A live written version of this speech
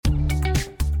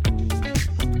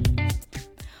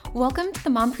Welcome to the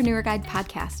Mompreneur Guide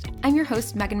podcast. I'm your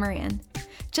host, Megan Moran.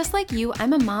 Just like you,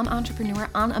 I'm a mom entrepreneur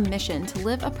on a mission to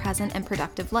live a present and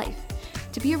productive life,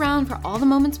 to be around for all the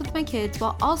moments with my kids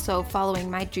while also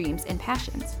following my dreams and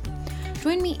passions.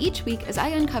 Join me each week as I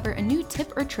uncover a new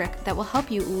tip or trick that will help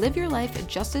you live your life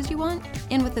just as you want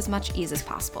and with as much ease as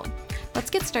possible. Let's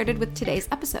get started with today's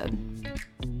episode.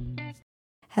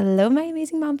 Hello, my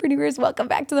amazing mompreneurs. Welcome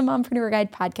back to the Mompreneur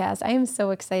Guide podcast. I am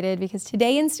so excited because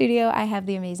today in studio, I have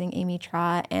the amazing Amy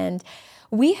Traugh, and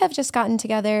we have just gotten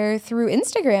together through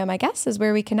Instagram, I guess, is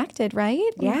where we connected,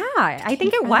 right? Yeah, I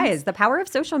think it was the power of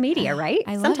social media, right?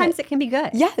 I love Sometimes it can be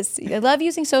good. Yes. I love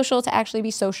using social to actually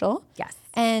be social. Yes.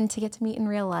 And to get to meet in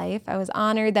real life. I was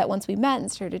honored that once we met and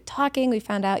started talking, we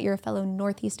found out you're a fellow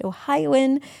Northeast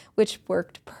Ohioan, which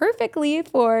worked perfectly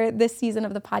for this season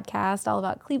of the podcast, all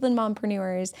about Cleveland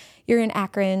mompreneurs. You're in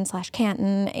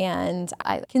Akron/Canton, and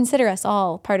I consider us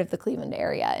all part of the Cleveland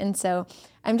area. And so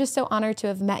I'm just so honored to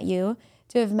have met you,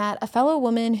 to have met a fellow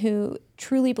woman who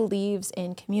truly believes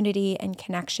in community and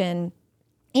connection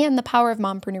and the power of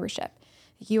mompreneurship.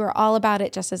 You are all about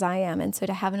it just as I am. And so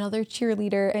to have another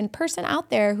cheerleader and person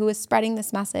out there who is spreading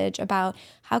this message about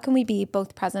how can we be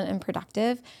both present and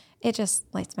productive, it just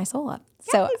lights my soul up.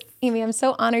 Yes. So Amy, I'm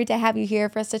so honored to have you here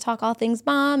for us to talk all things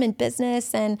mom and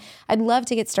business. And I'd love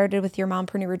to get started with your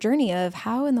mompreneur journey of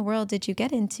how in the world did you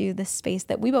get into this space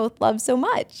that we both love so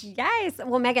much? Yes.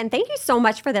 Well, Megan, thank you so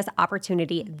much for this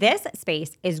opportunity. This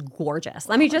space is gorgeous.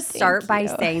 Let me just start by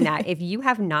saying that if you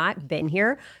have not been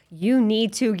here, you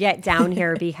need to get down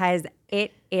here because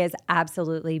it is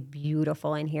absolutely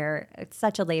beautiful in here. It's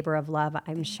such a labor of love,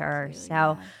 I'm sure.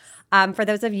 So for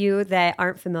those of you that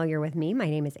aren't familiar with me, my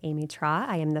name is Amy Traugh.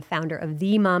 I am the founder of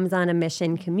the Moms on a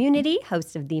Mission community,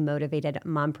 host of the Motivated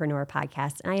Mompreneur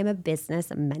podcast, and I am a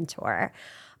business mentor.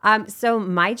 So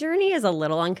my journey is a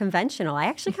little unconventional. I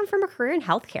actually come from a career in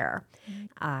healthcare.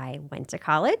 I went to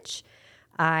college.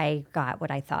 I got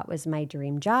what I thought was my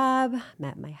dream job,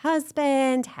 met my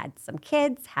husband, had some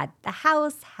kids, had the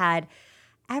house, had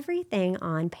everything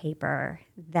on paper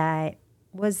that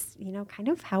was, kind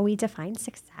of how we define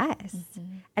success.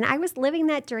 Mm-hmm. And I was living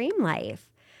that dream life.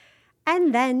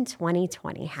 And then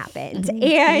 2020 happened. Mm-hmm.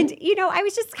 And, I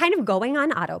was just kind of going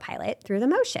on autopilot through the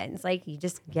motions. Like, you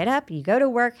just get up, you go to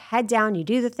work, head down, you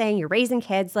do the thing, you're raising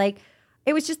kids. Like,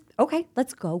 it was just, okay,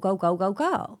 let's go, go, go, go,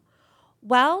 go.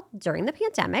 Well, during the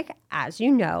pandemic, as you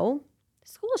know,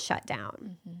 school shut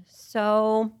down. Mm-hmm.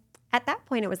 So at that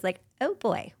point, it was like, oh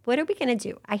boy, what are we going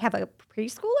to do? I have a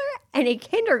preschooler and a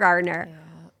kindergartner. Yeah.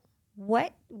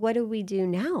 What do we do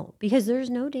now? Because there's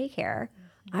no daycare.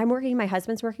 Mm-hmm. I'm working, my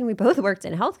husband's working. We both worked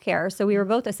in healthcare, so we were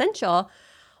both essential.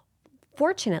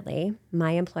 Fortunately,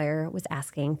 my employer was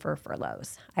asking for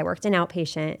furloughs. I worked in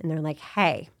outpatient, and they're like,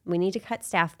 hey, we need to cut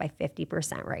staff by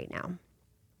 50% right now.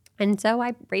 And so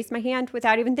I raised my hand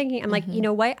without even thinking. I'm like, you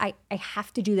know what? I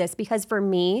have to do this because for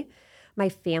me, my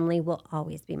family will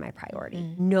always be my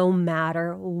priority, no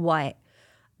matter what.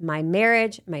 My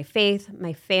marriage, my faith,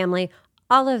 my family,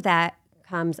 all of that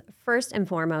comes first and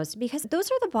foremost because those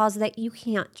are the balls that you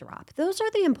can't drop. Those are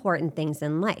the important things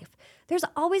in life. There's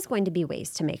always going to be ways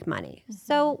to make money. Mm-hmm.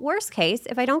 So worst case,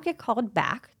 if I don't get called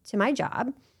back to my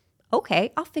job,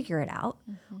 okay, I'll figure it out.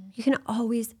 Mm-hmm. You can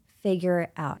always figure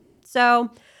it out. So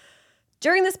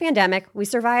during this pandemic, we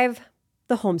survived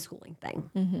the homeschooling thing.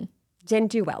 Mm-hmm.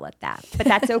 Didn't do well at that, but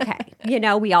that's okay.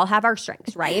 We all have our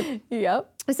strengths, right?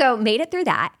 Yep. So made it through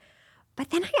that. But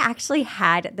then I actually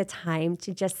had the time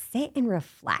to just sit and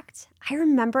reflect. I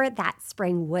remember that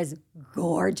spring was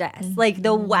gorgeous. Mm-hmm. Like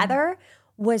the weather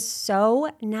was so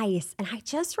nice. And I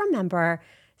just remember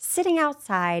sitting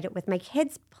outside with my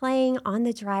kids playing on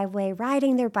the driveway,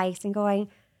 riding their bikes and going,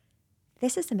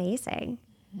 this is amazing.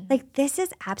 Mm-hmm. Like this is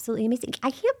absolutely amazing.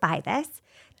 I can't buy this.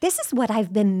 This is what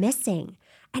I've been missing.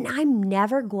 And I'm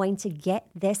never going to get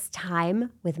this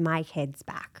time with my kids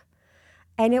back.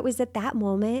 And it was at that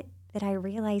moment that I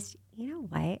realized, you know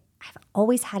what? I've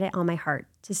always had it on my heart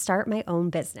to start my own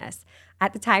business.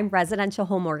 At the time, residential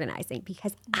home organizing,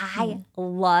 because I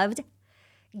loved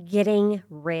getting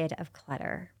rid of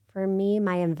clutter. For me,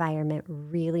 my environment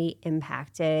really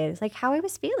impacted how I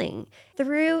was feeling.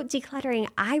 Through decluttering,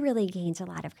 I really gained a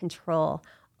lot of control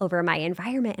over my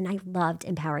environment, and I loved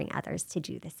empowering others to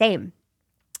do the same.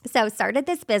 So started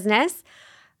this business.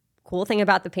 Cool thing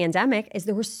about the pandemic is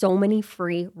there were so many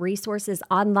free resources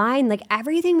online. Like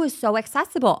everything was so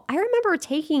accessible. I remember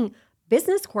taking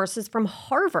business courses from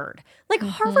Harvard,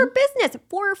 Harvard Business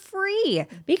for free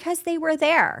because they were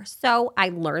there. So I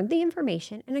learned the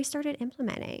information and I started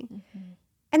implementing. Mm-hmm.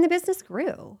 And the business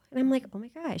grew. And I'm like, oh my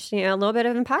gosh, a little bit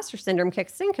of imposter syndrome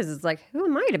kicks in because it's like, who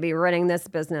am I to be running this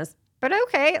business? But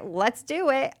okay, let's do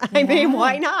it. I mean,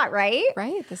 why not, right?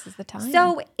 Right. This is the time.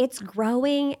 So it's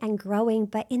growing and growing.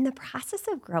 But in the process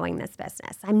of growing this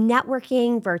business, I'm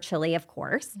networking virtually, of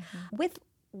course, with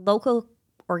local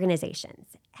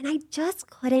organizations. And I just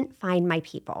couldn't find my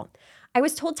people. I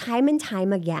was told time and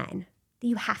time again that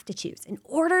you have to choose in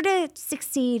order to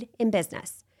succeed in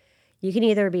business. You can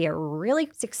either be a really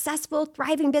successful,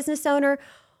 thriving business owner,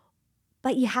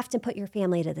 but you have to put your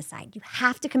family to the side. You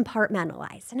have to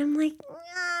compartmentalize. And I'm like,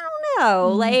 I don't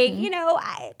know.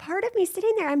 Part of me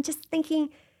sitting there, I'm just thinking,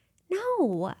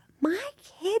 no, my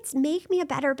kids make me a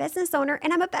better business owner.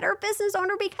 And I'm a better business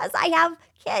owner because I have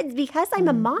kids, because I'm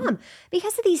a mom,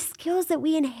 because of these skills that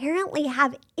we inherently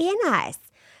have in us.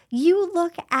 You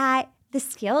look at the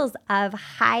skills of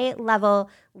high-level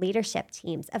leadership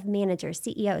teams, of managers,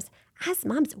 CEOs. As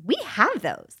moms, we have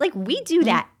those. We do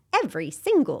that every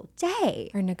single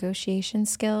day. Our negotiation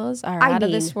skills are out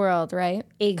of this world, right?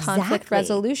 Exactly. Conflict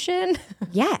resolution.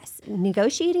 Yes.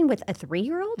 Negotiating with a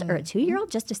 3-year-old or a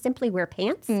 2-year-old just to simply wear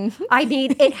pants. I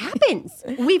mean, it happens.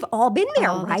 We've all been there,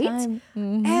 All the right? time.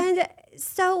 And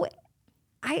so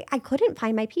I couldn't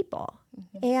find my people.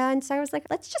 And so I was like,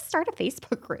 let's just start a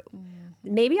Facebook group.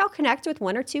 Maybe I'll connect with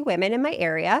 1 or 2 women in my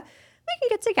area. We can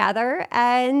get together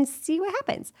and see what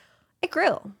happens. It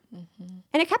grew.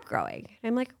 And it kept growing.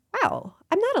 I'm like, wow,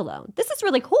 I'm not alone. This is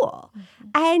really cool.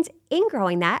 And in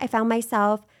growing that, I found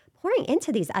myself pouring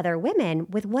into these other women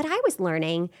with what I was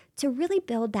learning to really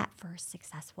build that first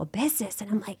successful business. And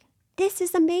I'm like, this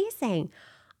is amazing.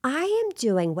 I am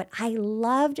doing what I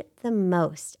loved the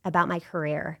most about my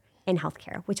career in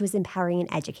healthcare, which was empowering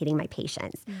and educating my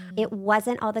patients. It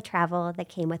wasn't all the travel that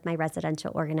came with my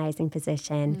residential organizing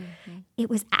position.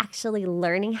 It was actually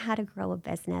learning how to grow a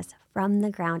business from the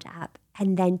ground up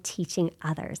and then teaching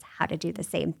others how to do the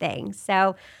same thing.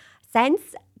 So since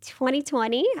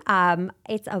 2020,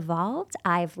 it's evolved.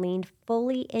 I've leaned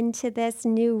fully into this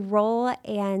new role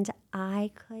and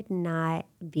I could not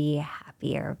be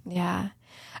happier. Yeah.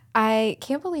 I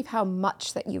can't believe how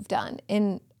much that you've done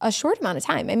in a short amount of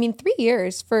time. I mean, 3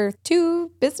 years for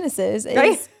 2 businesses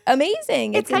is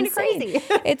amazing. It's kind of insane. crazy.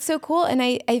 It's so cool. And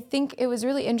I think it was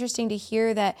really interesting to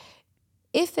hear that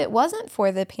if it wasn't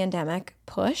for the pandemic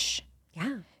push,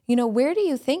 where do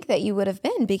you think that you would have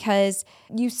been? Because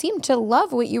you seemed to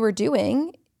love what you were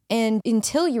doing. And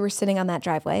until you were sitting on that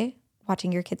driveway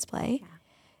watching your kids play,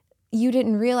 you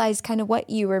didn't realize kind of what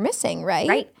you were missing, right?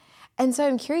 Right. And so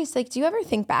I'm curious, do you ever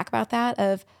think back about that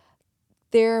of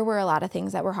there were a lot of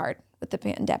things that were hard with the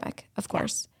pandemic, of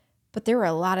course, but there were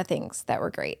a lot of things that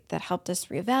were great that helped us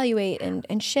reevaluate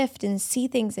and shift and see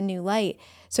things in new light.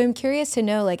 So I'm curious to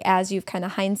know, as you've kind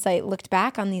of hindsight looked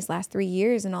back on these last 3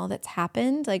 years and all that's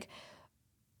happened,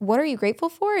 what are you grateful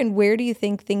for and where do you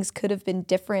think things could have been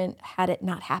different had it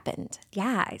not happened?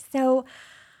 Yeah. So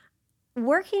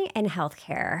working in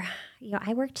healthcare,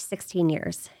 I worked 16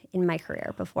 years in my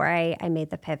career before I made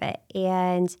the pivot.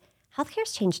 And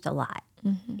healthcare's changed a lot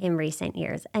in recent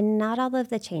years. And not all of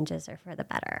the changes are for the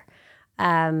better.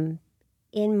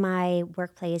 In my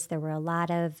workplace, there were a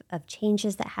lot of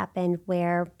changes that happened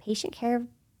where patient care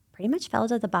pretty much fell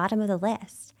to the bottom of the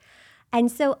list. And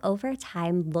so over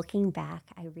time, looking back,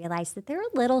 I realized that there were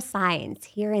little signs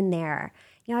here and there.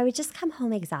 I would just come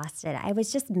home exhausted. I was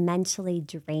just mentally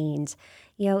drained.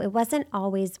 It wasn't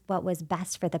always what was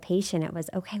best for the patient. It was,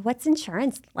 okay, what's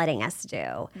insurance letting us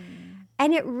do?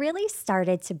 And it really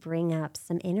started to bring up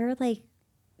some inner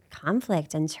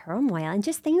conflict and turmoil and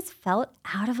just things felt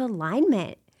out of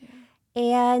alignment.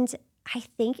 And I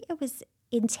think it was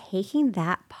in taking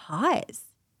that pause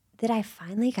that I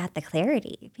finally got the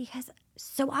clarity, because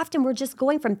so often we're just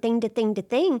going from thing to thing to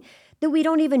thing that we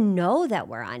don't even know that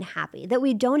we're unhappy, that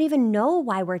we don't even know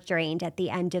why we're drained at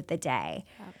the end of the day.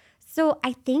 So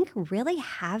I think really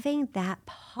having that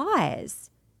pause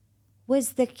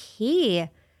was the key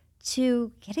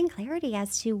to getting clarity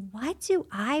as to what do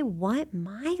I want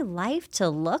my life to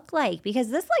look like, because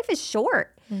this life is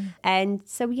short. And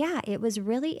so, it was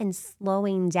really in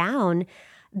slowing down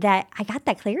that I got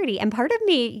that clarity. And part of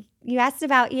me, you asked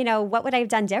about, what would I have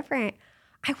done different?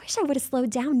 I wish I would have slowed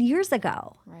down years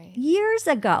ago. Right. Years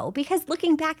ago, because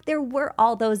looking back, there were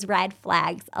all those red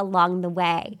flags along the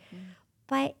way.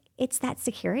 But it's that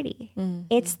security.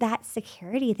 It's that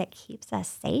security that keeps us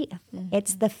safe.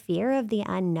 It's the fear of the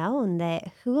unknown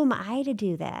that, who am I to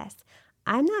do this?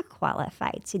 I'm not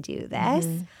qualified to do this.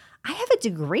 I have a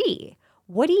degree.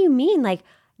 What do you mean?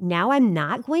 Now I'm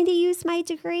not going to use my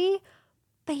degree?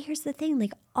 But here's the thing,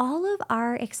 like all of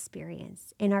our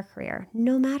experience in our career,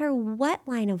 no matter what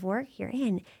line of work you're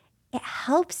in, it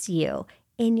helps you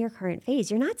in your current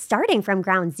phase. You're not starting from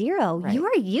ground zero. Right. You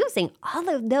are using all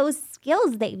of those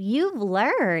skills that you've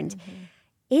learned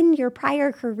in your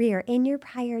prior career, in your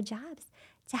prior jobs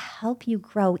to help you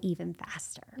grow even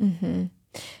faster.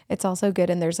 It's also good.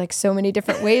 And there's like so many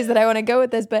different ways that I want to go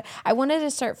with this, but I wanted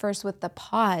to start first with the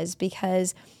pause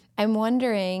because I'm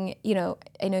wondering,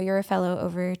 I know you're a fellow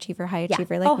overachiever, high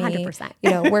achiever like me,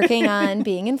 100%. Working on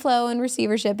being in flow and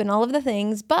receivership and all of the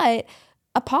things, but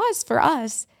a pause for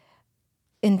us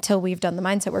until we've done the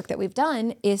mindset work that we've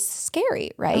done is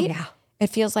scary, right? Oh, yeah. It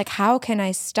feels like, how can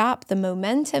I stop the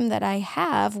momentum that I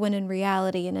have when in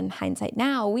reality and in hindsight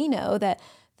now, we know that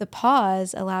the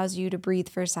pause allows you to breathe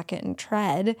for a second and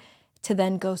tread to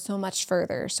then go so much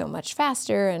further, so much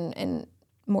faster and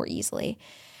more easily.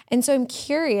 And so I'm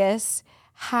curious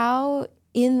how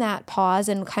in that pause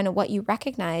and kind of what you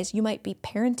recognize, you might be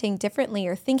parenting differently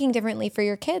or thinking differently for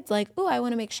your kids. Like, oh, I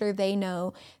want to make sure they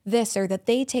know this or that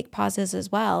they take pauses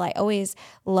as well. I always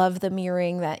love the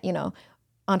mirroring that,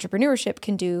 entrepreneurship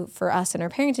can do for us in our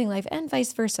parenting life and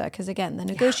vice versa. Because again, the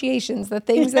negotiations, the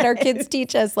things that our kids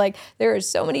teach us, like there are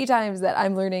so many times that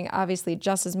I'm learning obviously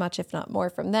just as much, if not more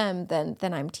from them than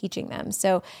I'm teaching them.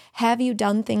 So have you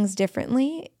done things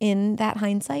differently in that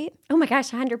hindsight? Oh my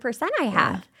gosh, 100% I have.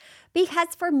 Yeah. Because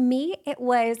for me, it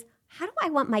was, how do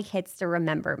I want my kids to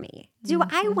remember me? Do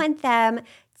I want them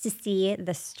to see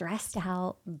the stressed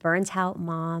out, burnt out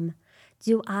mom?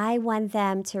 Do I want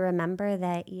them to remember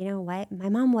that, you know what, my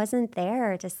mom wasn't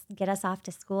there to get us off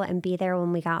to school and be there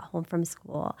when we got home from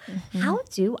school? How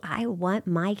do I want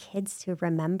my kids to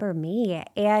remember me?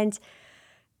 And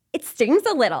it stings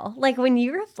a little. Like when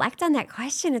you reflect on that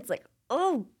question, it's like,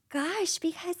 oh gosh,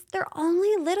 because they're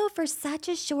only little for such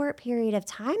a short period of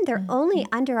time. They're only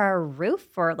under our roof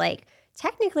for like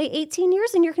technically 18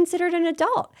 years and you're considered an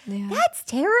adult. Yeah. That's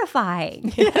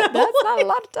terrifying. Yeah, that's not a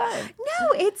lot of time.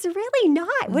 No, it's really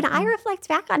not. When I reflect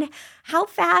back on how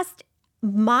fast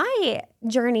my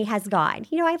journey has gone,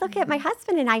 I look at my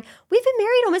husband and we've been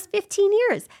married almost 15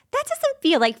 years. That doesn't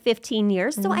feel like 15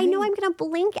 years. So I know I'm going to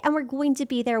blink and we're going to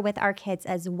be there with our kids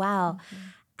as well.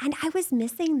 And I was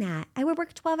missing that. I would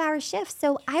work 12-hour shifts.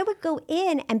 So I would go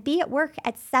in and be at work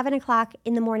at 7 o'clock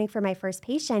in the morning for my first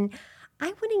patient.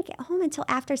 I wouldn't get home until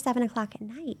after 7 o'clock at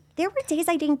night. There were days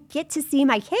I didn't get to see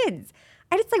my kids.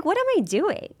 And it's like, what am I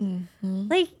doing?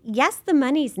 Like, yes, the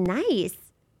money's nice,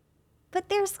 but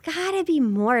there's got to be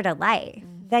more to life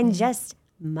than just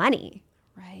money.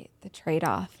 Right. The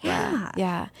trade-off.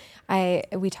 Yeah.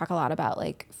 We talk a lot about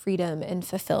like freedom and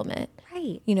fulfillment.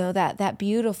 Right. That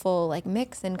beautiful like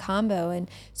mix and combo. And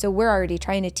so we're already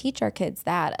trying to teach our kids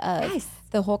that of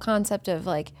the whole concept of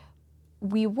like,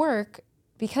 we work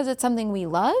because it's something we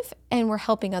love and we're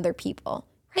helping other people.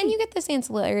 Right. And you get this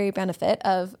ancillary benefit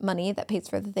of money that pays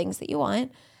for the things that you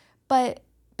want, but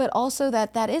also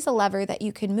that is a lever that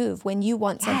you can move. When you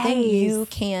want something, you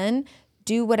can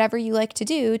do whatever you like to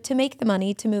do to make the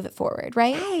money to move it forward,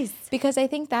 right? Yes. Because I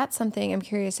think that's something I'm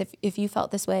curious if you felt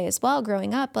this way as well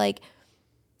growing up. Like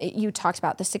you talked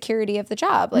about the security of the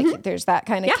job. Like there's that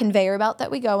kind of conveyor belt that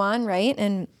we go on, right?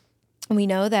 And we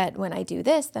know that when I do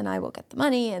this, then I will get the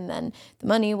money and then the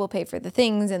money will pay for the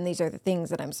things. And these are the things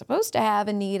that I'm supposed to have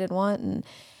and need and want.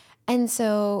 And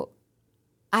so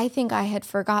I think I had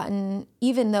forgotten,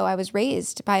 even though I was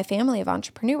raised by a family of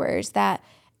entrepreneurs, that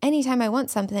anytime I want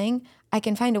something, I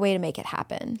can find a way to make it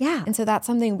happen. Yeah. And so that's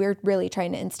something we're really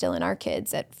trying to instill in our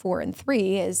kids at 4 and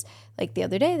 3 is like the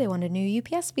other day they wanted new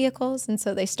UPS vehicles. And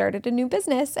so they started a new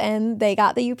business and they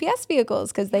got the UPS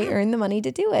vehicles because they earned the money to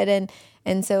do it.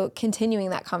 And so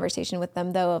continuing that conversation with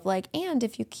them though of like, and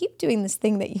if you keep doing this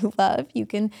thing that you love, you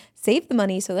can save the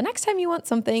money. So the next time you want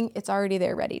something, it's already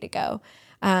there ready to go.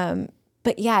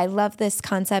 But yeah, I love this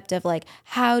concept of like,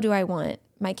 how do I want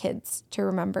my kids to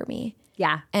remember me?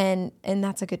 Yeah. And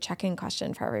that's a good check-in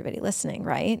question for everybody listening,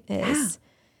 right? Is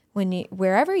when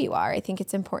wherever you are, I think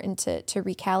it's important to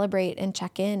recalibrate and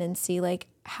check in and see like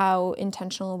how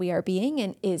intentional we are being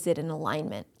and is it in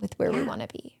alignment with where we want to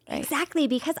be, right? Exactly,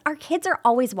 because our kids are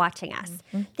always watching us.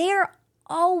 They're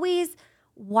always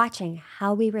watching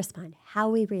how we respond, how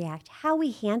we react, how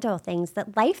we handle things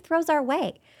that life throws our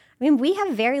way. I mean, we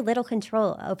have very little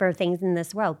control over things in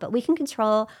this world, but we can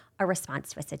control our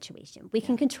response to a situation. We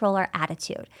can control our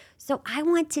attitude. So I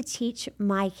want to teach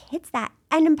my kids that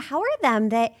and empower them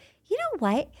that, you know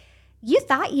what? You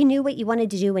thought you knew what you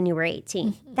wanted to do when you were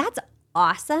 18. That's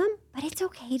awesome, but it's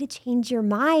okay to change your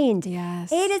mind.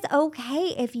 Yes. It is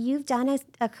okay if you've done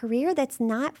a career that's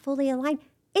not fully aligned.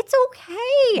 It's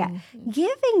okay.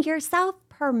 Giving yourself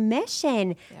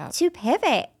permission to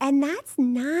pivot. And that's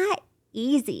not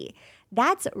easy.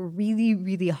 That's really,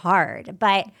 really hard.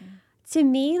 But to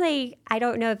me, like, I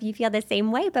don't know if you feel the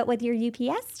same way, but with your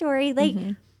UPS story, like,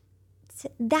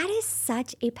 that is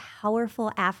such a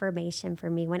powerful affirmation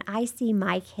for me when I see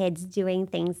my kids doing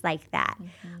things like that.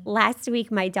 Last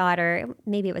week, my daughter,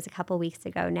 maybe it was a couple weeks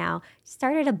ago now,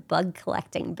 started a bug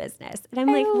collecting business. And I'm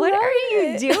like, what are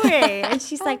you doing? And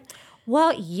she's like,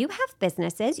 well, you have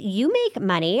businesses, you make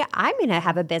money, I'm going to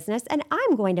have a business and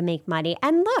I'm going to make money.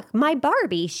 And look, my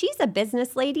Barbie, she's a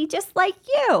business lady just like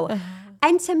you.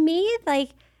 And to me,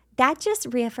 like, that just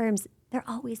reaffirms they're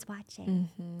always watching.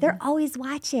 They're always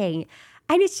watching.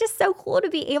 And it's just so cool to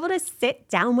be able to sit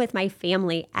down with my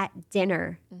family at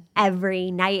dinner every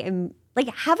night and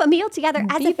like have a meal together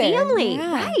as a family.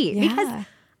 Right. Because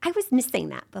I was missing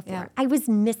that before. I was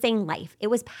missing life. It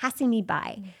was passing me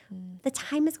by. The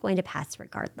time is going to pass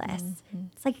regardless.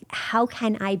 It's like, how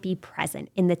can I be present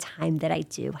in the time that I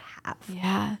do have?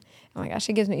 Yeah. Oh my gosh,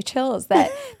 it gives me chills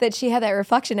that she had that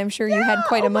reflection. I'm sure you had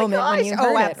quite a moment when you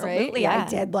heard it, right? Absolutely. I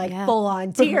did, like, full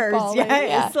on tears.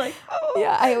 It's like,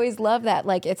 I always love that.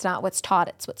 Like, it's not what's taught,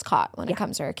 it's what's caught when it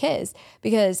comes to our kids.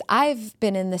 Because I've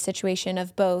been in the situation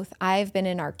of both. I've been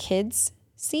in our kids'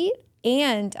 seat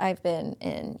and I've been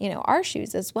in, our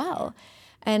shoes as well.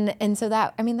 And so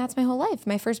that, I mean, that's my whole life.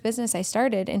 My first business I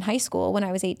started in high school when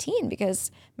I was 18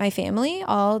 because my family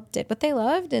all did what they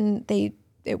loved and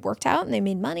it worked out and they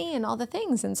made money and all the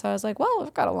things. And so I was like, well,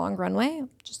 I've got a long runway.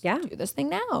 Just do this thing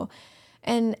now.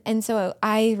 And so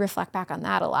I reflect back on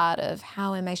that a lot of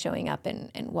how am I showing up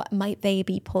and what might they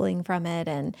be pulling from it.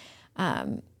 And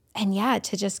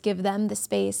to just give them the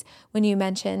space when you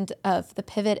mentioned of the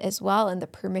pivot as well and the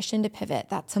permission to pivot.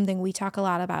 That's something we talk a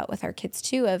lot about with our kids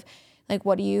too of like,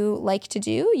 what do you like to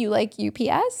do? You like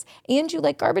UPS and you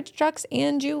like garbage trucks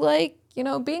and you like,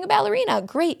 being a ballerina.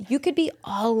 Great. You could be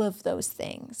all of those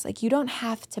things. Like you don't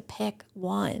have to pick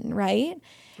one, right?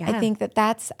 Yeah. I think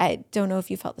I don't know if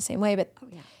you felt the same way, but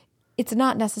it's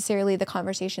not necessarily the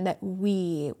conversation that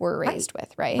we were raised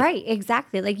with, right? Right,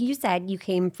 exactly. Like you said, you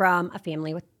came from a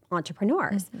family with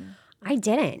entrepreneurs. I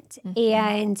didn't.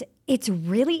 And it's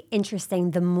really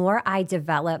interesting. The more I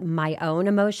develop my own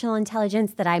emotional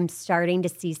intelligence that I'm starting to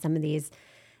see some of these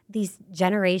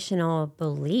generational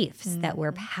beliefs that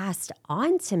were passed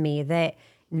on to me that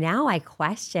now I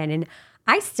question. And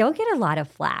I still get a lot of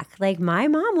flack. Like my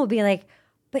mom will be like,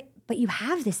 but you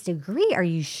have this degree. Are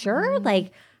you sure?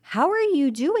 Like, how are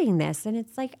you doing this? And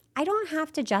it's like, I don't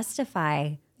have to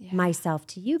justify myself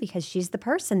to you because she's the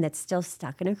person that's still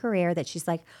stuck in a career that she's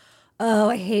like, oh,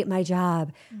 I hate my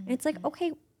job. And it's like,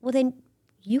 okay, well then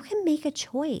you can make a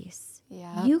choice.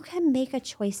 Yeah. You can make a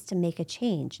choice to make a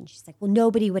change. And she's like, well,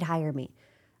 nobody would hire me.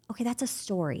 Okay, that's a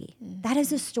story. That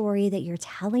is a story that you're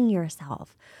telling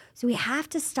yourself. So we have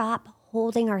to stop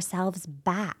holding ourselves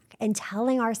back and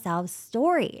telling ourselves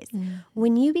stories.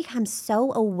 When you become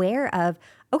so aware of,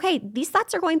 okay, these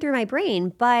thoughts are going through my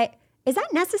brain, but is that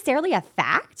necessarily a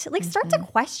fact? Like start to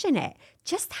question it.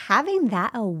 Just having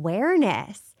that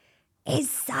awareness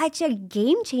is such a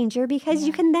game changer because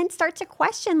you can then start to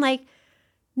question like,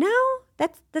 no,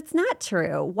 that's not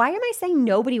true. Why am I saying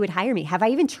nobody would hire me? Have I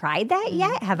even tried that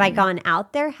yet? Have I gone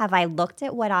out there? Have I looked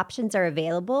at what options are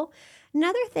available?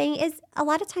 Another thing is a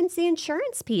lot of times the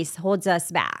insurance piece holds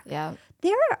us back. Yeah.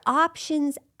 There are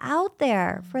options out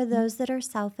there for those that are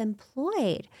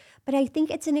self-employed. But I think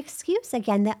it's an excuse,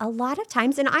 again, that a lot of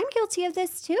times, and I'm guilty of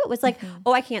this too, it was like,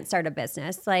 oh, I can't start a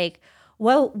business. Like,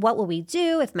 well, what will we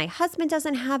do if my husband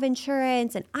doesn't have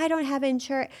insurance and I don't have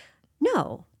insurance?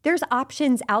 No, there's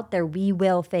options out there. We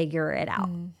will figure it out.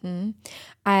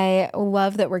 I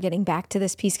love that we're getting back to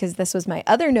this piece because this was my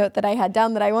other note that I had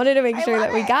down that I wanted to make sure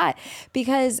that we got.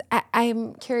 Because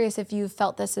I'm curious if you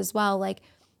felt this as well, like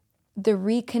the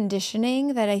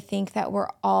reconditioning that I think that we're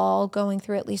all going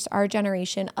through, at least our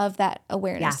generation, of that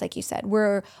awareness, like you said.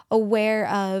 We're aware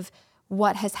of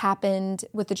what has happened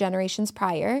with the generations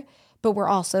prior, but we're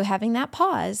also having that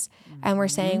pause and we're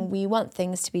saying we want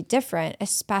things to be different,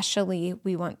 especially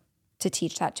we want to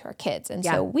teach that to our kids. And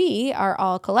so we are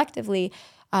all collectively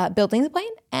building the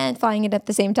plane and flying it at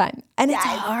the same time. And it's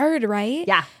hard, right?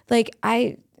 Yeah. Like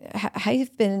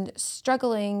I've been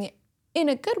struggling in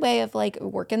a good way of like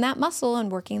working that muscle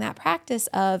and working that practice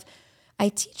of I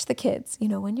teach the kids,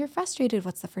 when you're frustrated,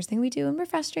 what's the first thing we do when we're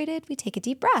frustrated? We take a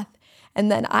deep breath.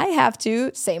 And then I have to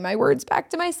say my words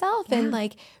back to myself and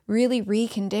like really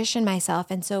recondition myself.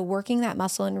 And so working that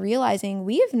muscle and realizing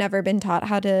we have never been taught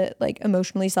how to like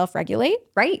emotionally self-regulate.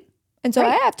 Right. And so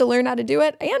I have to learn how to do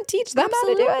it and teach them how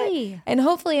to do it. And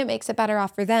hopefully it makes it better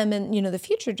off for them and, the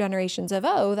future generations of,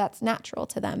 that's natural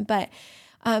to them. But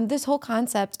this whole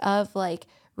concept of like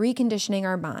reconditioning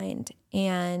our mind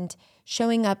and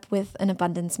showing up with an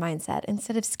abundance mindset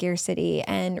instead of scarcity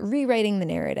and rewriting the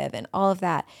narrative and all of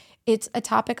that. It's a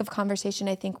topic of conversation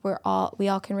I think we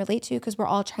all can relate to because we're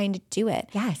all trying to do it.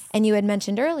 Yes. And you had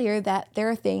mentioned earlier that there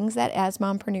are things that as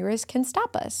mompreneurs can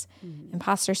stop us.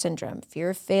 Imposter syndrome, fear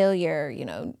of failure,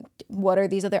 what are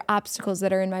these other obstacles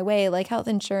that are in my way, like health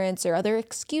insurance or other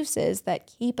excuses that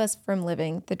keep us from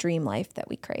living the dream life that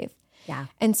we crave. Yeah.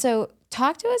 And so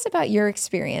talk to us about your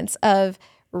experience of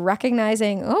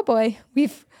recognizing, oh boy,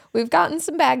 we've gotten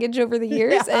some baggage over the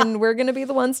years and we're going to be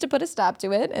the ones to put a stop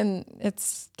to it. And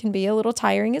can be a little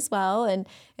tiring as well. And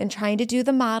trying to do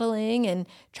the modeling and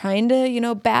trying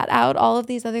to, bat out all of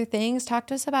these other things. Talk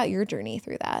to us about your journey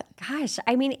through that. Gosh,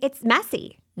 I mean, it's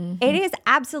messy. It is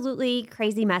absolutely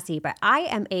crazy messy, but I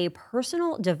am a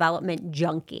personal development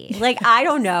junkie. Like, I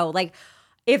don't know, like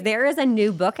if there is a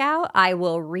new book out, I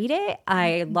will read it.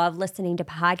 I love listening to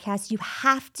podcasts. You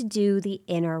have to do the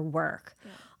inner work.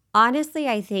 Yeah. Honestly,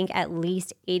 I think at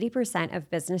least 80%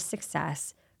 of business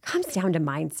success comes down to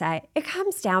mindset. It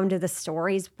comes down to the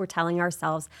stories we're telling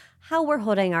ourselves, how we're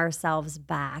holding ourselves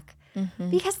back.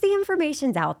 Because the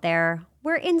information's out there.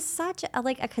 We're in such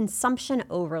a consumption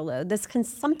overload, this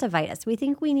consumptivitis. We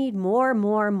think we need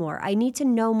more. I need to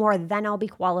know more, then I'll be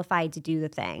qualified to do the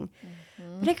thing.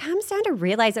 But it comes down to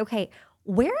realize, okay,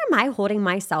 where am I holding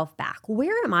myself back?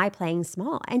 Where am I playing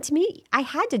small? And to me, I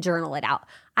had to journal it out.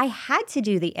 I had to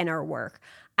do the inner work.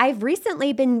 I've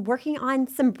recently been working on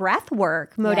some breath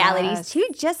work modalities too,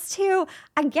 just to,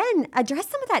 again, address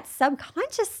some of that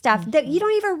subconscious stuff that you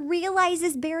don't even realize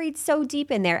is buried so deep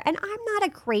in there. And I'm not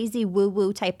a crazy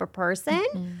woo-woo type of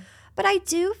person, but I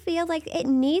do feel like it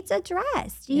needs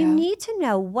addressed. You need to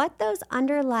know what those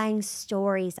underlying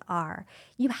stories are.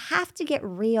 You have to get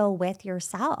real with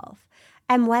yourself.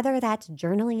 And whether that's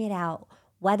journaling it out,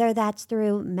 whether that's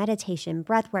through meditation,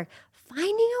 breath work,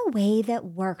 finding a way that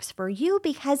works for you,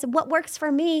 because what works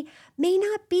for me may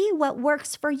not be what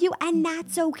works for you, and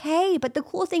that's okay. But the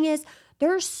cool thing is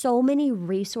there's so many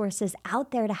resources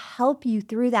out there to help you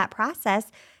through that process.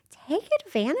 Take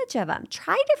advantage of them.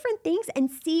 Try different things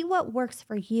and see what works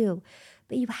for you.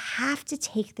 But you have to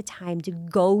take the time to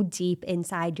go deep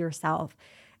inside yourself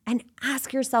and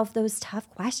ask yourself those tough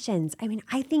questions. I mean,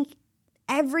 I think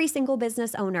every single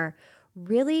business owner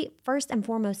really, first and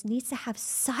foremost, needs to have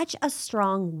such a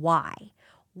strong why.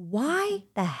 Why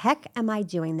the heck am I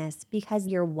doing this? Because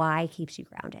your why keeps you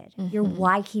grounded. Your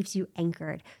why keeps you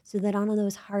anchored, so that on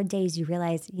those hard days you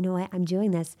realize, you know what, I'm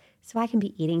doing this so I can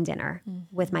be eating dinner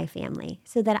with my family,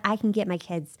 so that I can get my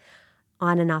kids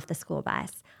on and off the school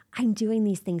bus. I'm doing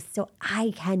these things so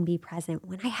I can be present.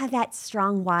 When I have that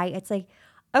strong why, it's like,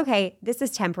 okay, this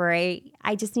is temporary.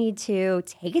 I just need to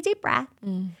take a deep breath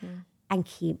and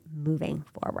keep moving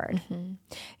forward.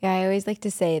 Yeah, I always like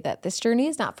to say that this journey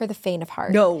is not for the faint of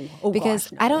heart. No.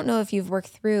 Because no. I don't know if you've worked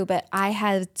through, but I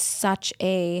had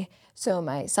so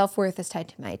my self-worth is tied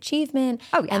to my achievement.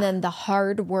 Oh, yeah. And then the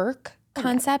hard work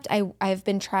concept, I've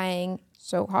been trying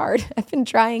so hard. I've been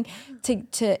trying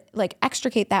to like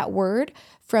extricate that word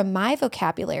from my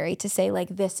vocabulary to say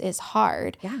like, this is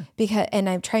hard. Yeah. And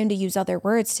I'm trying to use other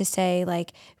words to say,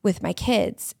 like with my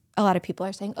kids, a lot of people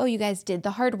are saying, oh, you guys did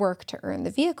the hard work to earn the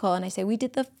vehicle. And I say, we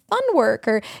did the fun work,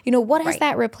 or, what is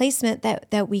that replacement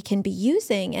that we can be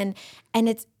using? And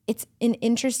it's an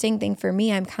interesting thing for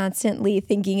me. I'm constantly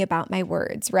thinking about my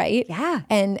words, right? Yeah.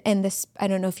 And this, I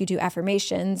don't know if you do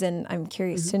affirmations, and I'm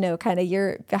curious to know kind of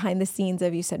your behind the scenes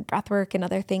of, you said breath work and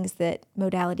other things that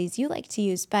modalities you like to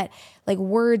use, but like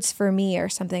words for me are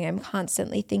something I'm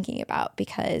constantly thinking about,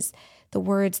 because the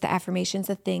words, the affirmations,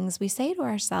 the things we say to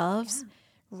ourselves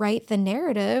write the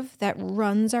narrative that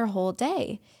runs our whole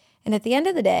day. And at the end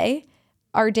of the day,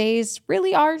 our days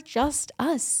really are just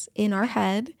us in our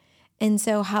head. And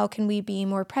so how can we be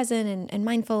more present and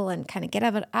mindful and kind of get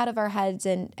out of our heads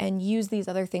and use these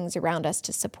other things around us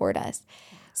to support us?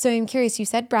 So I'm curious, you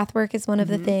said breath work is one of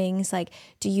the things. Like,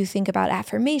 do you think about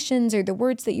affirmations or the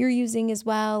words that you're using as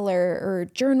well, or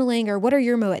journaling, or what are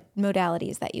your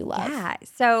modalities that you love? Yeah.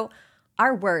 So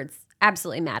our words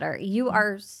absolutely matter. You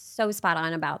are so spot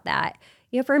on about that.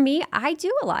 For me, I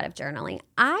do a lot of journaling.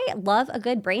 I love a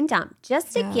good brain dump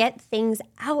just to get things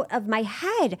out of my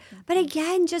head. But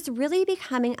again, just really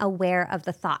becoming aware of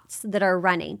the thoughts that are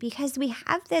running, because we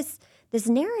have this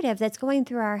narrative that's going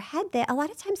through our head that a lot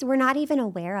of times we're not even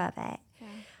aware of it. Yeah.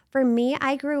 For me,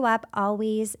 I grew up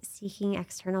always seeking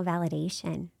external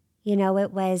validation.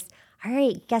 It was, all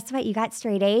right, guess what? You got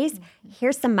straight A's.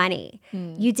 Here's some money.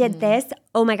 You did this.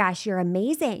 Oh my gosh, you're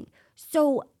amazing.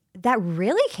 So that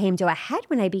really came to a head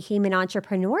when I became an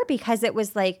entrepreneur, because it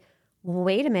was like,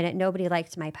 wait a minute, nobody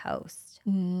liked my post.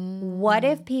 What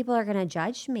if people are going to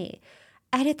judge me?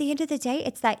 And at the end of the day,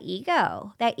 it's that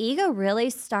ego. That ego really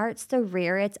starts to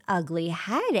rear its ugly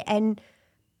head. And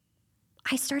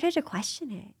I started to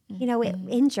question it. You know,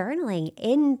 in journaling,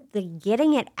 in the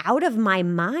getting it out of my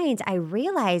mind, I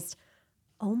realized,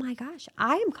 oh my gosh,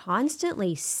 I am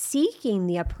constantly seeking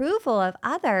the approval of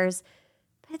others.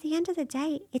 But at the end of the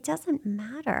day, it doesn't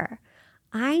matter.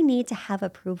 I need to have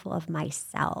approval of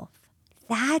myself.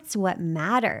 That's what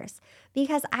matters,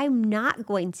 because I'm not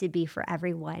going to be for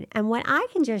everyone. And when I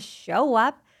can just show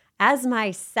up as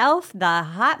myself, the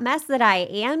hot mess that I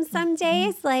am some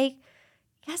days, like,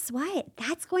 guess what?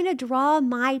 That's going to draw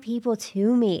my people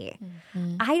to me.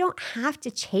 I don't have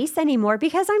to chase anymore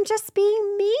because I'm just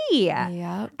being me.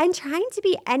 Yep. And trying to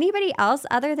be anybody else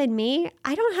other than me,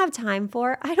 I don't have time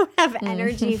for, I don't have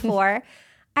energy for.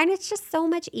 And it's just so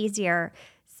much easier.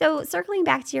 So circling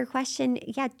back to your question,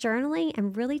 yeah, journaling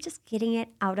and really just getting it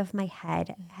out of my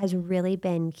head has really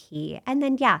been key. And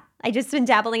then, yeah, I just been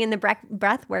dabbling in the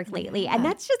breath work lately. And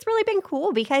that's just really been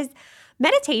cool because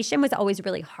meditation was always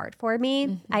really hard for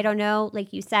me. I don't know,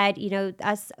 like you said, you know,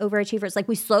 us overachievers, like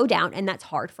we slow down and that's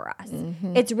hard for us.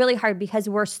 It's really hard because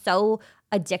we're so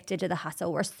addicted to the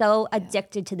hustle. We're so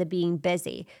addicted to the being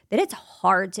busy that it's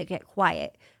hard to get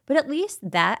quiet. But at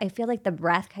least that, I feel like the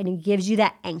breath kind of gives you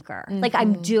that anchor. Like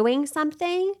I'm doing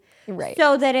something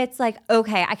so that it's like,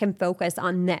 okay, I can focus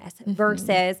on this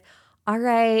versus, all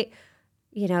right,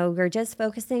 you know, we're just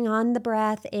focusing on the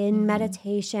breath in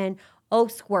meditation. Oh,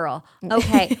 squirrel.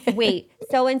 Okay, wait,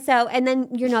 so-and-so. And then,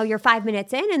 you know, you're 5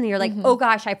 minutes in and you're like, oh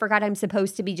gosh, I forgot I'm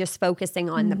supposed to be just focusing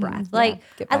on the breath. Like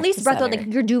at least breath,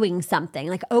 like you're doing something.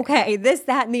 Like, okay, this,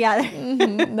 that, and the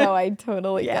other. No, I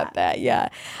totally get that. Yeah.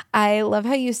 I love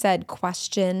how you said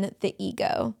question the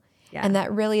ego. Yeah. And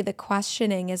that really the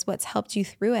questioning is what's helped you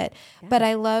through it. Yeah. But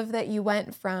I love that you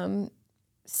went from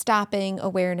stopping,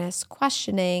 awareness,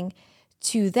 questioning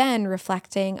to then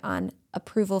reflecting on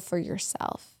approval for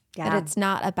yourself. Yeah. That it's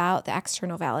not about the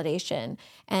external validation.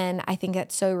 And I think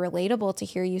that's so relatable to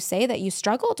hear you say that you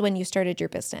struggled when you started your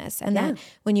business and that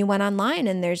when you went online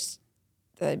and there's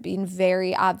being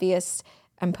very obvious,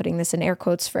 I'm putting this in air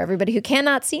quotes for everybody who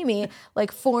cannot see me,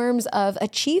 like forms of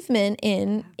achievement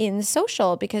in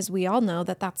social, because we all know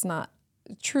that that's not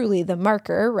truly the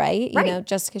marker, right? You know,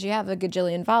 just because you have a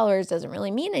gajillion followers doesn't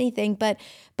really mean anything, but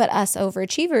us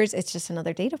overachievers, it's just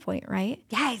another data point, right?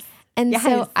 Yes. And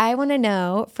so I want to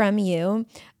know from you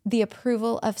the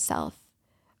approval of self.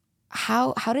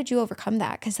 How did you overcome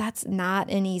that? Because that's not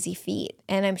an easy feat.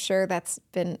 And I'm sure that's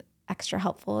been extra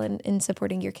helpful in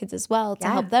supporting your kids as well to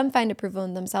help them find approval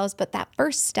in themselves. But that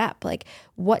first step, like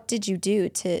what did you do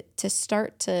to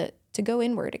start to go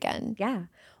inward again? Yeah.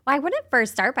 Well, I wouldn't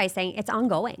first start by saying it's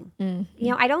ongoing. You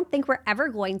know, I don't think we're ever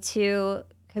going to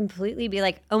completely be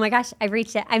like, oh my gosh, I've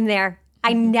reached it. I'm there.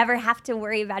 I never have to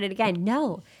worry about it again.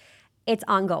 No. It's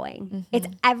ongoing. It's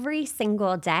every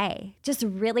single day, just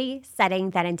really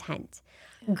setting that intent.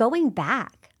 Going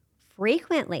back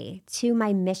frequently to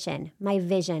my mission, my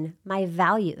vision, my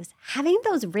values, having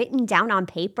those written down on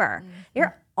paper.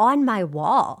 They're on my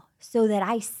wall so that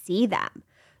I see them.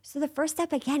 So the first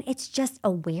step, again, it's just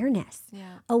awareness.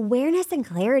 Awareness and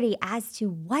clarity as to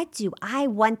what do I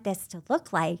want this to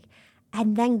look like,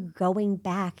 and then going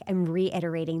back and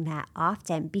reiterating that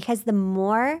often, because the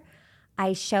more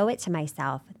I show it to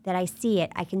myself, that I see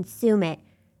it, I consume it,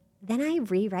 then I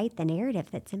rewrite the narrative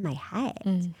that's in my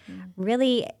head.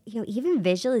 Really, you know, even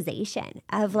visualization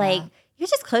of like, you're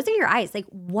just closing your eyes. Like,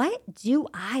 what do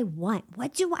I want?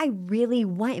 What do I really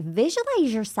want?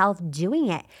 Visualize yourself doing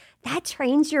it. That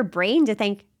trains your brain to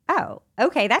think, oh,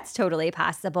 okay, that's totally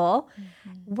possible.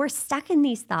 We're stuck in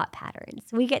these thought patterns.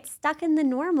 We get stuck in the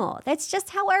normal. That's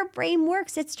just how our brain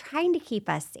works. It's trying to keep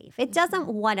us safe. It doesn't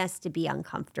want us to be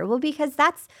uncomfortable because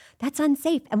that's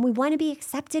unsafe. And we want to be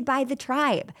accepted by the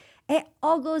tribe. It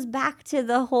all goes back to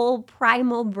the whole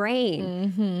primal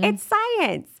brain. It's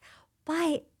science.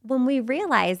 But when we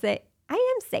realize that I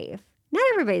am safe, not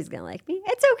everybody's going to like me.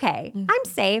 It's okay. I'm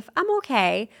safe. I'm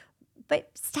okay. But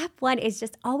step one is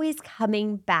just always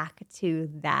coming back to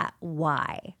that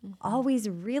why. Always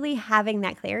really having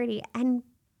that clarity and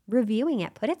reviewing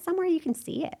it. Put it somewhere you can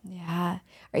see it. Yeah.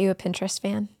 Are you a Pinterest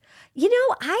fan? You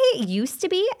know, I used to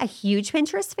be a huge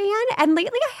Pinterest fan, and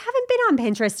lately I haven't been on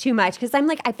Pinterest too much because I'm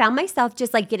like, I found myself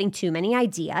just like getting too many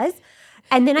ideas.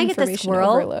 And then I get the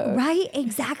squirrel. Overload. Right,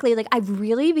 exactly. Like I've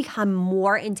really become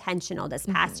more intentional this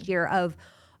past year of,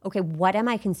 okay, what am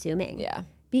I consuming? Yeah.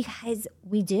 Because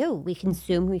we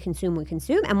consume.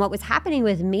 And what was happening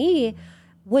with me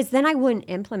was then I wouldn't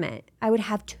implement. I would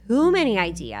have too many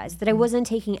ideas that I wasn't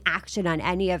taking action on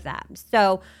any of them.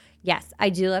 So yes, I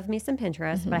do love me some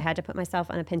Pinterest, but I had to put myself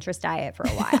on a Pinterest diet for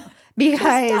a while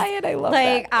because diet, I love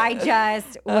like that. I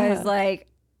just was like,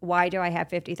 why do I have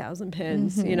 50,000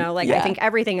 pins? You know, like I think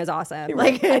everything is awesome.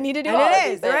 Like I need to do all of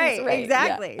these things. Right,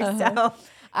 exactly. Yeah. So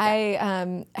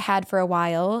I had for a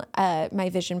while my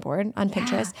vision board on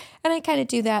Pinterest, and I kind of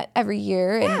do that every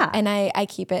year, and I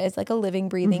keep it as like a living,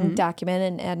 breathing document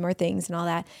and add more things and all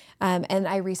that. And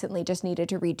I recently just needed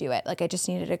to redo it. Like I just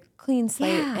needed a clean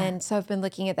slate, and so I've been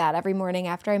looking at that every morning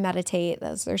after I meditate.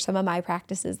 Those are some of my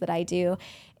practices that I do,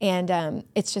 and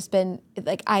it's just been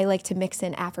like I like to mix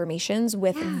in affirmations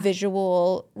with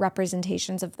visual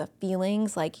representations of the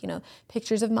feelings, like, you know,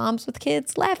 pictures of moms with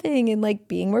kids laughing and like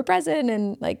being more present,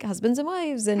 and like husbands and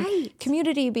wives and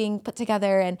community being put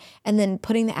together, and then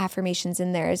putting the affirmations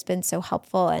in there has been so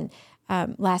helpful. And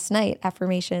last night,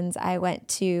 affirmations, I went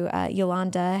to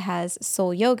Yolanda has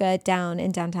Soul Yoga down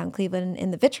in downtown Cleveland in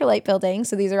the Vitrolite building.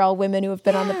 So these are all women who have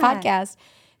been on the podcast.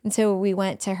 And so we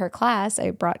went to her class.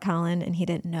 I brought Colin, and he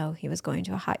didn't know he was going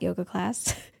to a hot yoga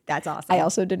class. that's awesome. I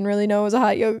also didn't really know it was a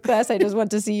hot yoga class. I just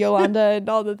went to see Yolanda and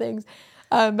all the things.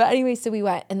 But anyway, so we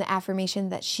went, and the affirmation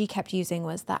that she kept using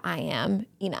was the I am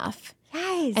enough.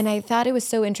 Yes. And I thought it was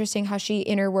so interesting how she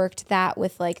interworked that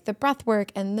with like the breath work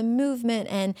and the movement.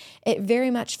 And it very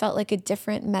much felt like a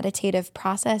different meditative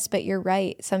process. But you're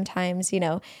right. Sometimes, you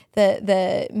know,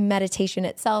 the meditation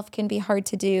itself can be hard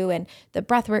to do, and the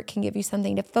breath work can give you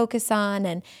something to focus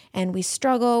on. And we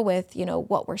struggle with, you know,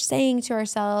 what we're saying to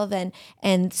ourselves.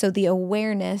 And so the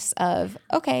awareness of,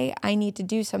 okay, I need to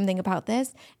do something about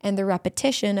this, and the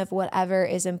repetition of whatever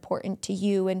is important to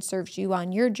you and serves you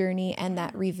on your journey, and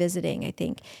that revisiting, I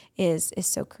think, is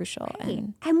so crucial. Right.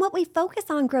 And what we focus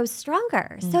on grows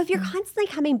stronger. So if you're constantly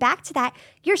coming back to that,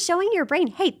 you're showing your brain,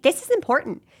 hey, this is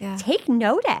important. Take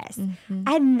notice.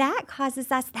 And that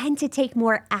causes us then to take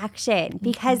more action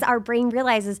because our brain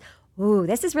realizes, ooh,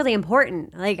 this is really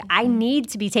important. Like I need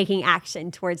to be taking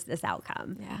action towards this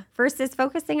outcome. Versus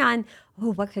focusing on,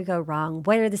 oh, what could go wrong?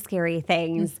 What are the scary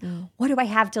things? What do I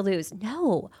have to lose?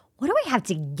 No. What do I have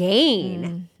to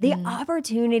gain? The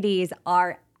opportunities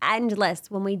are endless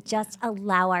when we just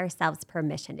allow ourselves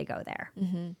permission to go there.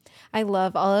 I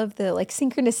love all of the like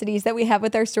synchronicities that we have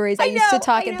with our stories. I used to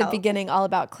talk at the beginning all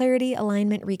about clarity,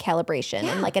 alignment, recalibration,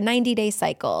 and like a 90-day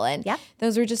cycle. And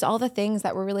those were just all the things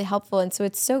that were really helpful. And so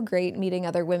it's so great meeting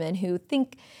other women who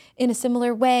think in a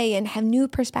similar way and have new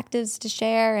perspectives to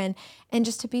share. And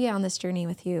just to be on this journey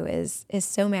with you is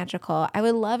so magical. I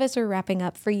would love, as we're wrapping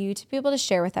up, for you to be able to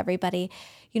share with everybody,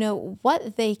 you know,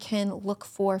 what they can look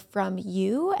for from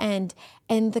you and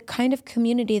the kind of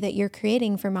community that you're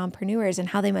creating for mompreneurs and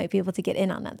how they might be able to get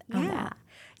in on that.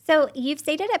 So you've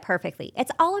stated it perfectly.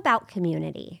 It's all about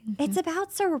community. It's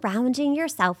about surrounding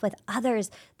yourself with others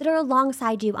that are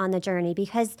alongside you on the journey,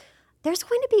 because there's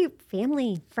going to be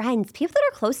family, friends, people that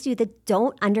are close to you that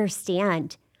don't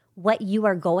understand what you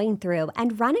are going through.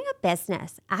 And running a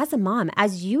business as a mom,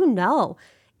 as you know,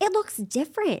 it looks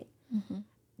different.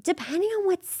 Depending on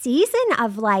what season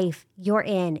of life you're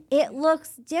in, it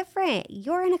looks different.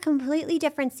 You're in a completely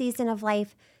different season of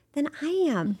life than I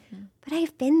am. But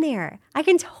I've been there. I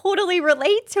can totally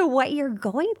relate to what you're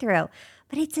going through.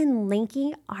 But it's in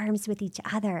linking arms with each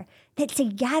other that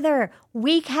together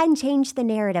we can change the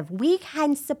narrative. We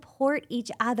can support each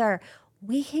other.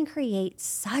 We can create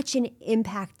such an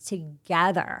impact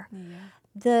together.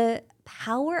 The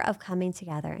power of coming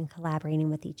together and collaborating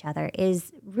with each other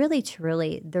is really,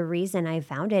 truly the reason I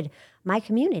founded my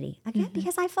community. Again,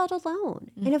 because I felt alone.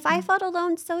 And if I felt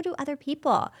alone, so do other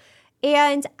people.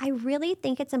 And I really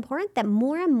think it's important that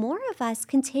more and more of us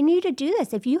continue to do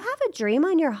this. If you have a dream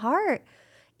on your heart,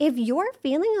 if you're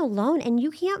feeling alone and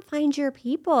you can't find your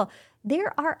people,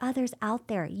 there are others out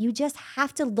there. You just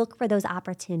have to look for those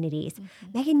opportunities.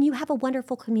 Megan, you have a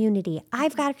wonderful community.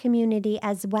 I've got a community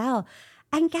as well.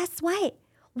 And guess what?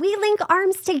 We link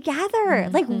arms together.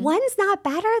 Like one's not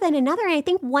better than another. And I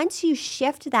think once you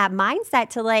shift that mindset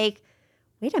to like,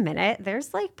 wait a minute,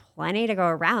 there's like plenty to go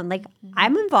around. Like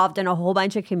I'm involved in a whole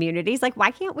bunch of communities. Like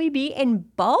why can't we be in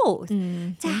both?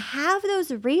 To have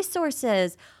those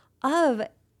resources of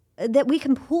that we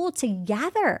can pool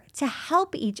together to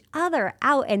help each other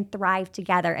out and thrive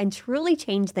together and truly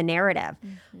change the narrative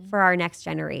for our next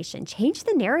generation. Change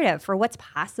the narrative for what's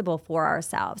possible for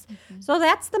ourselves. So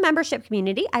that's the membership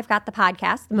community. I've got the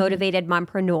podcast, The Motivated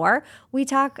Mompreneur. We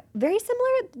talk very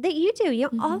similar that you do. You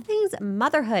know, all things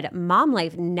motherhood, mom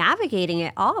life, navigating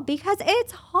it all because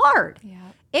it's hard.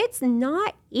 It's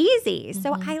not easy.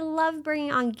 So I love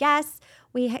bringing on guests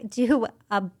We do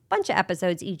a bunch of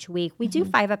episodes each week. We do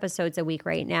 5 episodes a week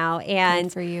right now. And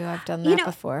Good for you. I've done that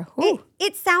before.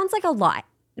 It sounds like a lot.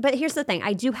 But here's the thing.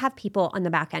 I do have people on the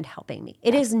back end helping me.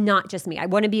 It is not just me. I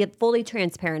want to be fully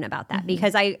transparent about that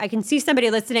because I can see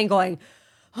somebody listening going,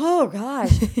 oh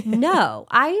gosh, no,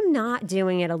 I'm not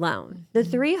doing it alone. The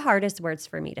 3 hardest words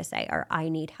for me to say are I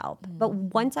need help. But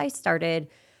once I started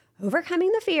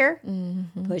overcoming the fear,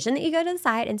 pushing the ego to the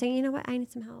side and saying, you know what, I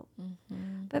need some help.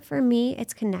 But for me,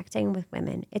 it's connecting with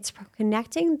women. It's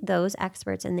connecting those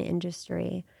experts in the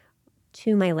industry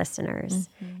to my listeners.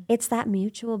 It's that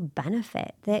mutual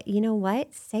benefit that, you know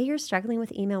what, say you're struggling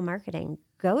with email marketing,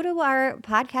 go to our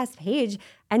podcast page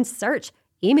and search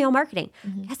email marketing.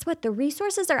 Guess what? The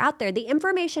resources are out there. The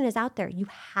information is out there. You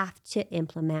have to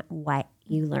implement what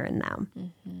you learn them.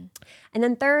 And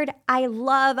then third, I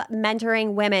love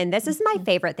mentoring women. This is my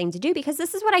favorite thing to do because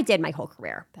this is what I did my whole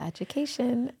career. The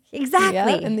education. Exactly.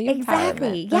 Yeah, and the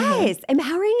exactly. Yes.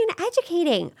 Empowering and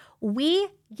educating. We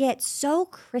get so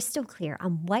crystal clear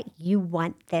on what you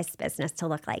want this business to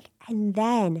look like. And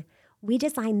then we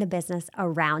design the business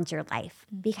around your life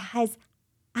because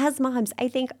as moms, I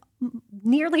think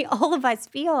nearly all of us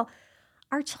feel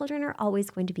our children are always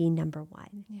going to be number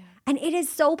one. And it is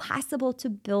so possible to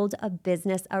build a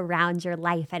business around your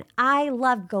life. And I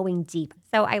love going deep.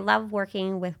 So I love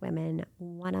working with women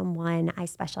one-on-one. I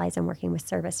specialize in working with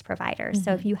service providers.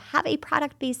 So if you have a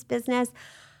product-based business,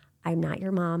 I'm not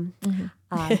your mom,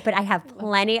 but I have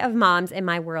plenty of moms in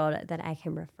my world that I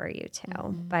can refer you to.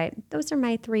 But those are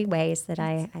my 3 ways that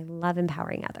I love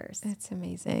empowering others. That's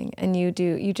amazing. And you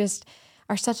just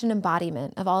are such an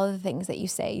embodiment of all of the things that you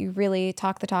say. You really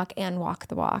talk the talk and walk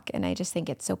the walk. And I just think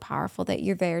it's so powerful that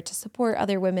you're there to support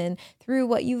other women through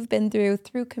what you've been through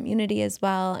community as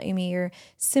well. Amy, you're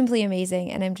simply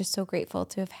amazing. And I'm just so grateful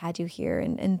to have had you here.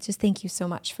 And just thank you so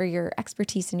much for your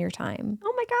expertise and your time.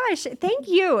 Oh my gosh. Thank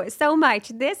you so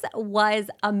much. This was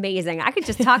amazing. I could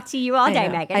just talk to you all day,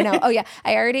 Megan. I know. Oh yeah.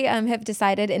 I already have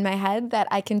decided in my head that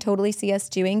I can totally see us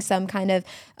doing some kind of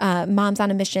Moms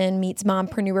on a Mission meets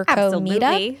Mompreneur Co. Absolutely.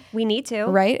 meetup. We need to.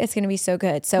 Right? It's going to be so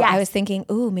good. So I was thinking,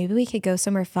 maybe we could go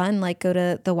somewhere fun, like go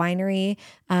to the winery.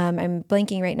 I'm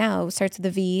blanking right now. It starts with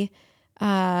a V.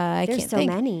 I There's can't so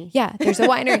think. many. Yeah, there's a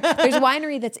winery. There's a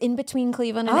winery that's in between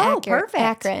Cleveland and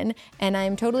Akron. And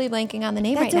I'm totally blanking on the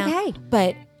name right now. That's okay.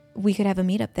 But we could have a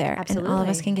meetup there. Absolutely. And all of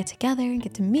us can get together and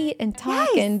get to meet and talk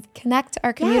and connect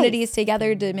our communities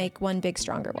together to make one big,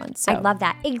 stronger one. So I love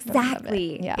that.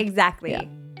 Exactly. Yeah. Exactly. Yeah.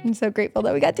 I'm so grateful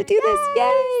that we got to do this.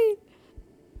 Yay!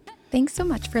 Thanks so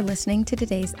much for listening to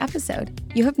today's episode.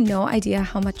 You have no idea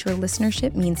how much your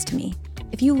listenership means to me.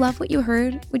 If you love what you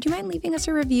heard, would you mind leaving us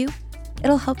a review?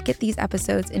 It'll help get these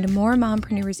episodes into more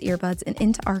mompreneurs' earbuds and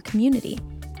into our community.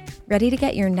 Ready to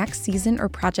get your next season or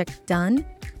project done?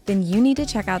 Then you need to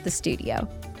check out the studio.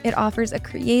 It offers a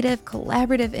creative,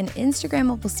 collaborative, and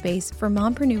Instagrammable space for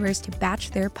mompreneurs to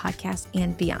batch their podcast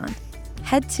and beyond.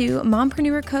 Head to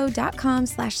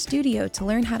mompreneurco.com/studio to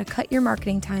learn how to cut your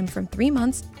marketing time from 3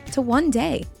 months to 1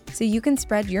 day so you can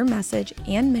spread your message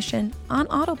and mission on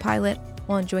autopilot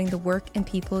while enjoying the work and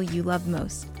people you love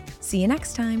most. See you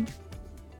next time.